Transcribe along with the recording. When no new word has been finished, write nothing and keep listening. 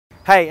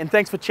Hey, and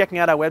thanks for checking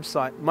out our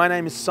website. My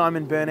name is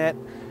Simon Burnett,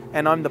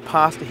 and I'm the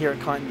pastor here at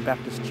Kyneton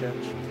Baptist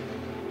Church.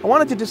 I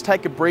wanted to just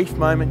take a brief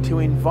moment to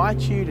invite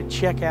you to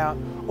check out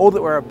all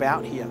that we're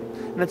about here,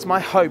 and it's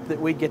my hope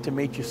that we get to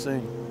meet you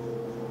soon.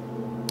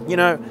 You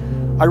know,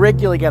 I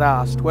regularly get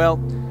asked, well,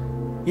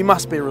 you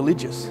must be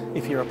religious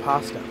if you're a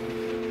pastor.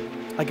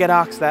 I get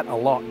asked that a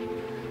lot.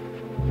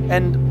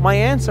 And my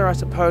answer, I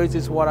suppose,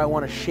 is what I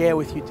want to share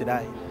with you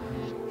today.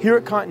 Here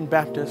at Kyneton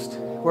Baptist,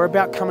 we're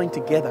about coming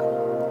together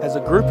as a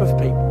group of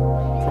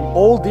people from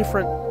all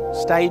different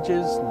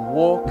stages and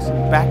walks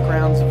and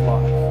backgrounds of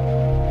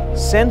life,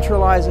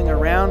 centralizing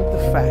around the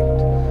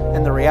fact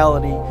and the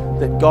reality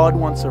that God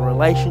wants a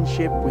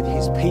relationship with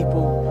His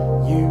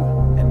people, you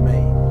and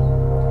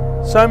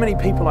me. So many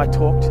people I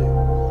talk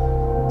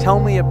to tell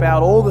me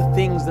about all the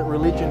things that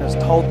religion has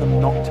told them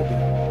not to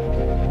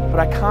do. But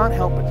I can't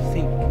help but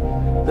think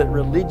that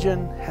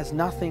religion has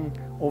nothing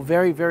or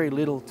very, very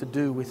little to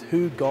do with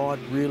who God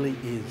really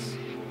is.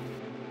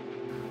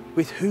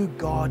 With who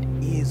God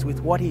is,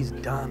 with what He's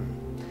done.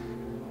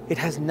 It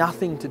has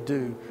nothing to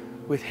do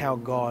with how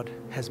God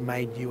has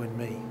made you and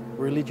me.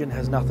 Religion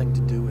has nothing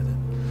to do with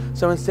it.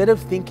 So instead of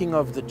thinking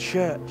of the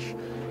church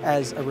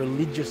as a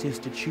religious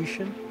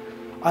institution,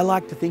 I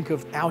like to think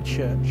of our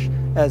church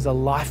as a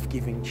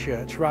life-giving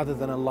church rather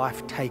than a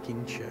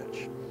life-taking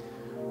church.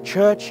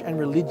 Church and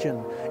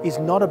religion is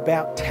not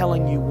about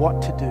telling you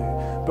what to do,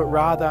 but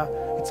rather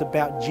it's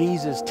about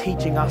Jesus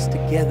teaching us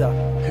together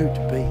who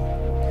to be.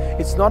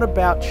 It's not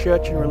about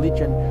church and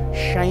religion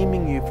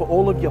shaming you for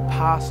all of your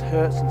past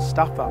hurts and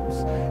stuff-ups.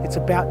 It's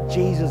about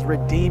Jesus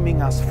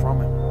redeeming us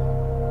from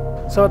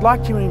it. So I'd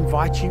like to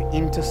invite you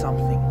into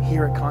something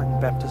here at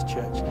Kyneton Baptist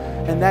Church,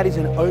 and that is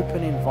an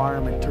open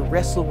environment to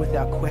wrestle with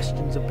our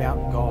questions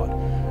about God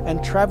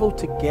and travel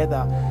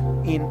together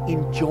in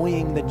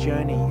enjoying the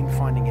journey in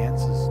finding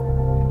answers.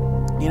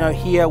 You know,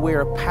 here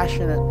we're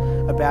passionate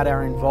about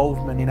our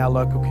involvement in our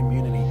local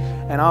community,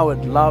 and I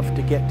would love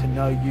to get to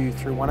know you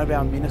through one of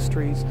our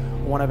ministries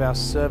or one of our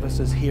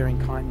services here in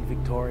Kyneton,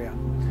 Victoria.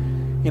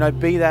 You know,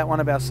 be that one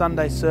of our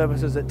Sunday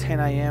services at 10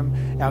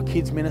 a.m, our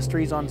kids'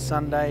 ministries on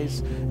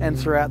Sundays, and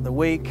throughout the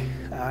week,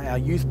 our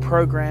youth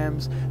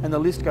programs, and the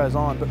list goes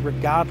on. But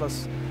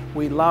regardless,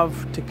 we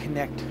love to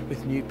connect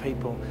with new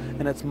people,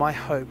 and it's my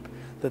hope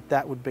that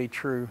that would be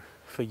true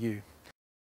for you.